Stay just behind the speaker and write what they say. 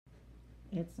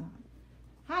It's on.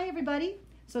 Hi, everybody.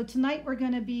 So tonight we're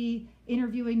going to be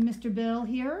interviewing Mr. Bill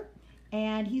here,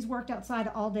 and he's worked outside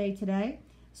all day today.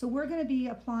 So we're going to be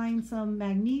applying some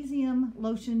magnesium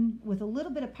lotion with a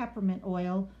little bit of peppermint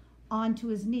oil onto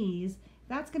his knees.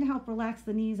 That's going to help relax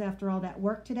the knees after all that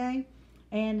work today,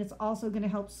 and it's also going to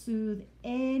help soothe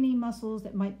any muscles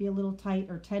that might be a little tight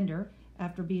or tender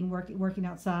after being working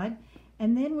outside.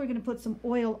 And then we're going to put some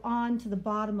oil onto the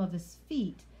bottom of his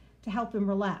feet to help him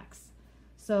relax.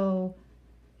 So,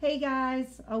 hey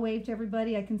guys, I'll wave to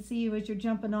everybody. I can see you as you're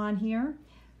jumping on here.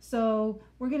 So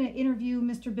we're going to interview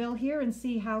Mr. Bill here and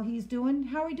see how he's doing.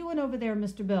 How are we doing over there,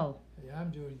 Mr. Bill? Yeah, I'm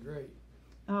doing great.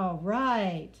 All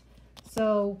right.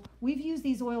 So we've used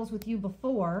these oils with you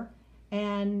before,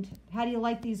 and how do you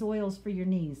like these oils for your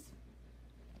knees?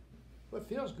 Well, it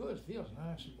feels good. It feels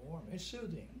nice and warm. It's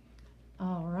soothing.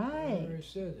 All right. Very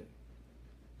soothing.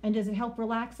 And does it help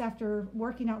relax after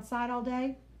working outside all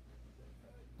day?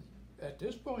 At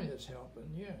this point, it's helping,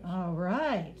 yes. All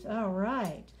right. All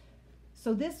right.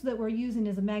 So this that we're using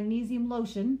is a magnesium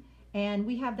lotion, and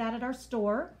we have that at our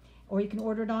store, or you can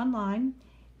order it online.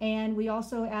 And we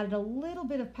also added a little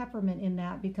bit of peppermint in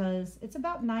that because it's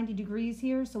about 90 degrees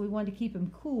here, so we wanted to keep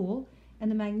him cool, and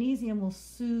the magnesium will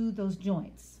soothe those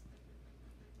joints.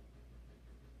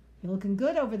 You're looking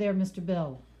good over there, Mr.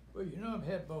 Bill. Well, you know, I've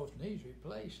had both knees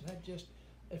replaced, and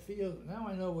it feels, now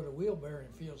I know what a wheel bearing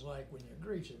feels like when you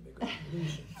grease it, because it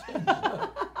loosens things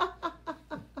up.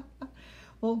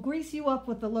 We'll grease you up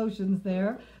with the lotions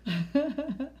there.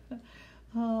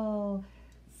 Oh,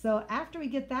 so after we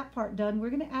get that part done, we're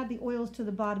going to add the oils to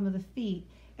the bottom of the feet.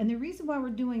 And the reason why we're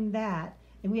doing that,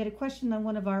 and we had a question on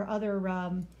one of our other,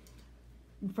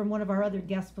 from one of our other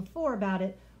guests before about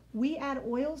it, we add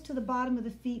oils to the bottom of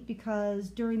the feet because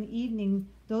during the evening,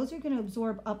 those are going to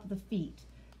absorb up the feet.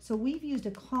 So we've used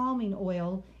a calming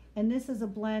oil, and this is a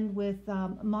blend with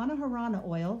Manoharana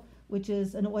oil, which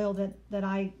is an oil that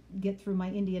I get through my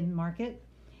Indian market.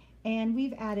 And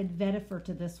we've added vetiver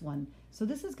to this one. So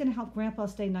this is going to help Grandpa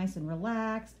stay nice and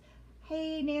relaxed.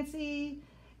 Hey, Nancy.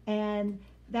 And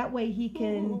that way he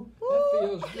can... Ooh,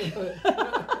 that feels good.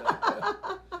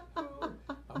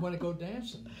 I want to go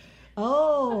dancing.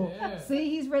 Oh, yeah.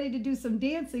 See, he's ready to do some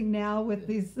dancing now with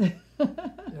these...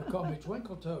 They'll call me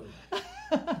Twinkle Toes.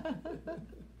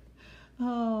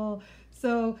 Oh,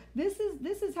 so this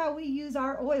is how we use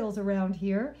our oils around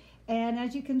here. And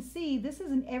as you can see, this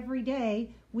isn't every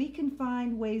day. We can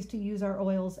find ways to use our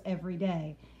oils every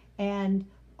day. And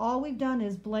all we've done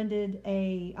is blended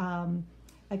a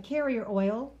carrier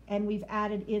oil, and we've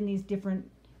added in these different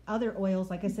other oils.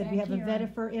 Like I said, we have a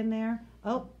vetiver in there.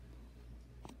 Oh,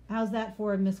 how's that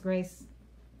for Miss Grace?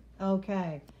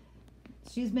 Okay.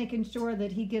 She's making sure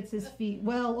that he gets his feet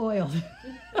well oiled.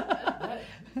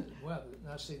 Well,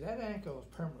 now see, that ankle is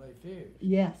permanently fused.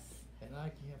 Yes. And I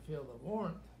can't feel the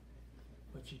warmth,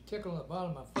 but you tickle the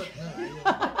bottom of my foot now.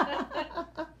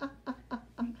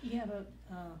 You have a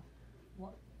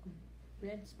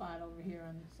red spot over here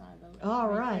on the side of the All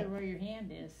right. there where your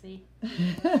hand is, see?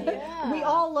 Yeah. We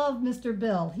all love Mr.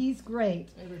 Bill. He's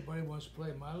great. Everybody wants to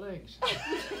play my legs.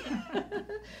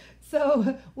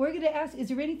 So we're going to ask, is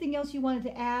there anything else you wanted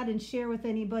to add and share with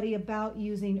anybody about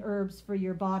using herbs for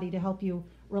your body to help you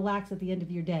relax at the end of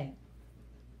your day?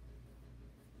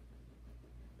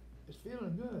 It's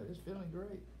feeling good. It's feeling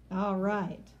great. All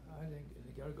right. I think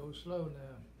you got to go slow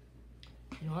now.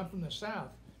 You know, I'm from the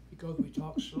South because we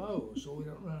talk slow, so we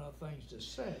don't run out of things to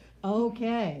say.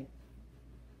 Okay.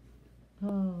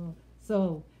 Oh,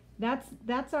 so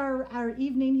that's our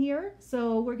evening here.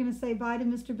 So we're going to say bye to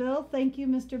Mr. Bill. Thank you,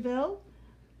 Mr. Bill.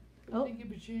 I didn't give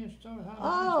you a chance to talk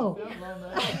Oh. how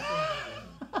nice it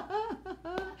felt on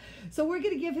that. So we're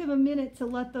going to give him a minute to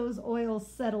let those oils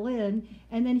settle in,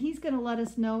 and then he's going to let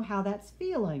us know how that's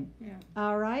feeling. Yeah.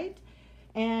 All right?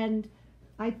 And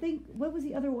I think, what was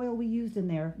the other oil we used in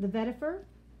there? The vetiver?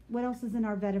 What else is in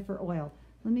our vetiver oil?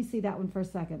 Let me see that one for a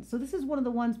second. So this is one of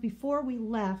the ones before we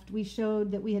left, we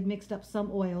showed that we had mixed up some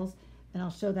oils, and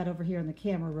I'll show that over here on the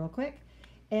camera real quick.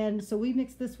 And so we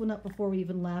mixed this one up before we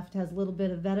even left. It has a little bit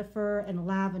of vetiver and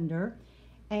lavender.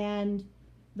 And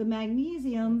the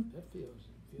magnesium, That feels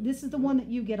this is the good. one that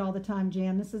you get all the time,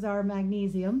 Jan. This is our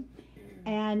magnesium.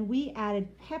 And we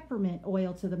added peppermint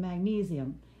oil to the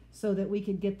magnesium so that we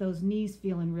could get those knees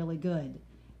feeling really good.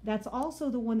 That's also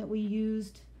the one that we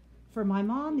used for my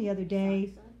mom the other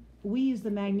day. We used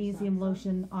the magnesium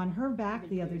lotion on her back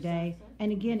the other day,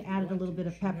 and again added a little bit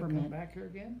of Should I come peppermint. back here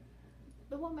again?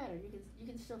 It won't matter. You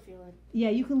can still feel it. Yeah,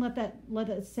 you can let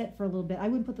it sit for a little bit. I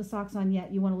wouldn't put the socks on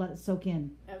yet. You want to let it soak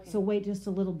in. Okay. So wait just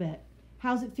a little bit.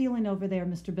 How's it feeling over there,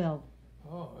 Mr. Bill?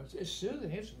 Oh, it's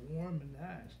soothing. It's warm and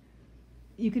nice.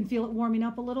 You can feel it warming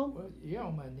up a little? Well, yeah,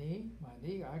 on my knee,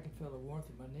 I can feel the warmth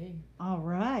in my knee. All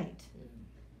right.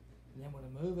 And then when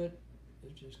I move it,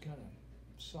 it just kind of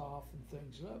softens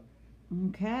things up.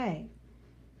 Okay.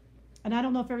 And I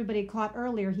don't know if everybody caught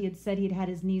earlier, he had said he'd had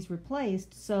his knees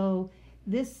replaced, so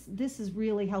this is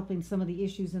really helping some of the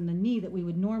issues in the knee that we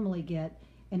would normally get,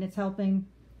 and it's helping.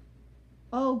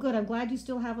 Oh, good. I'm glad you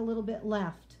still have a little bit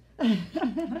left.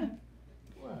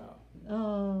 Wow.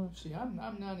 Oh. See, I'm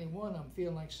 91. I'm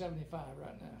feeling like 75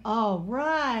 right now. All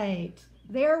right.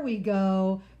 There we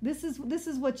go. This is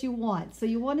what you want. So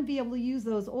you want to be able to use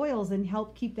those oils and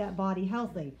help keep that body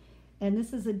healthy. And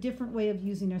this is a different way of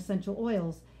using essential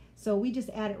oils. So we just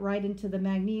add it right into the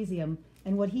magnesium.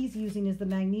 And what he's using is the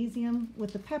magnesium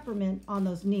with the peppermint on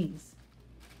those knees.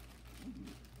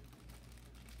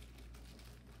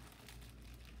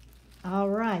 All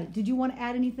right. Did you want to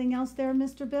add anything else there,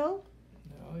 Mr. Bill?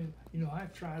 No,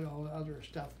 I've tried all the other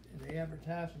stuff in the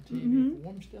advertising TV for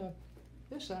warm stuff.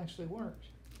 This actually works.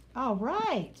 All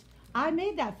right. I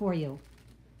made that for you.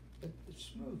 It's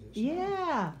smooth. It's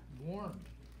Yeah. warm.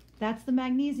 That's the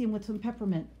magnesium with some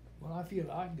peppermint. Well, I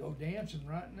feel I can go dancing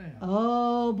right now.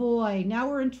 Oh boy, now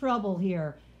we're in trouble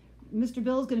here. Mr.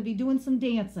 Bill's going to be doing some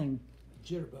dancing.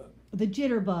 Jitterbug. The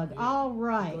jitterbug. Yeah. All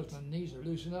right. Because my knees are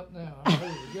loosened up now. I'm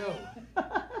ready to go.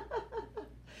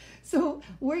 So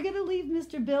we're going to leave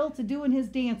Mr. Bill to doing his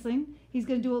dancing. He's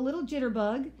going to do a little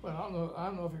jitterbug. Well, I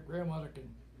don't know if your grandmother can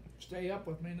stay up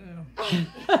with me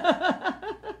now.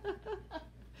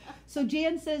 So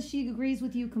Jan says she agrees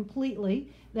with you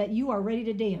completely that you are ready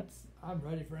to dance. I'm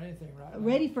ready for anything right now.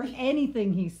 Ready for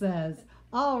anything, he says.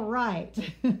 All right.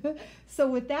 So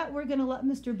with that, we're going to let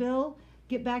Mr. Bill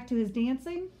get back to his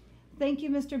dancing. Thank you,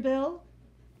 Mr. Bill.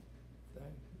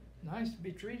 Nice to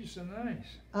be treated so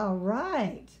nice. All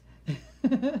right.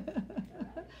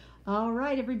 All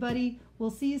right, everybody.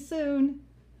 We'll see you soon.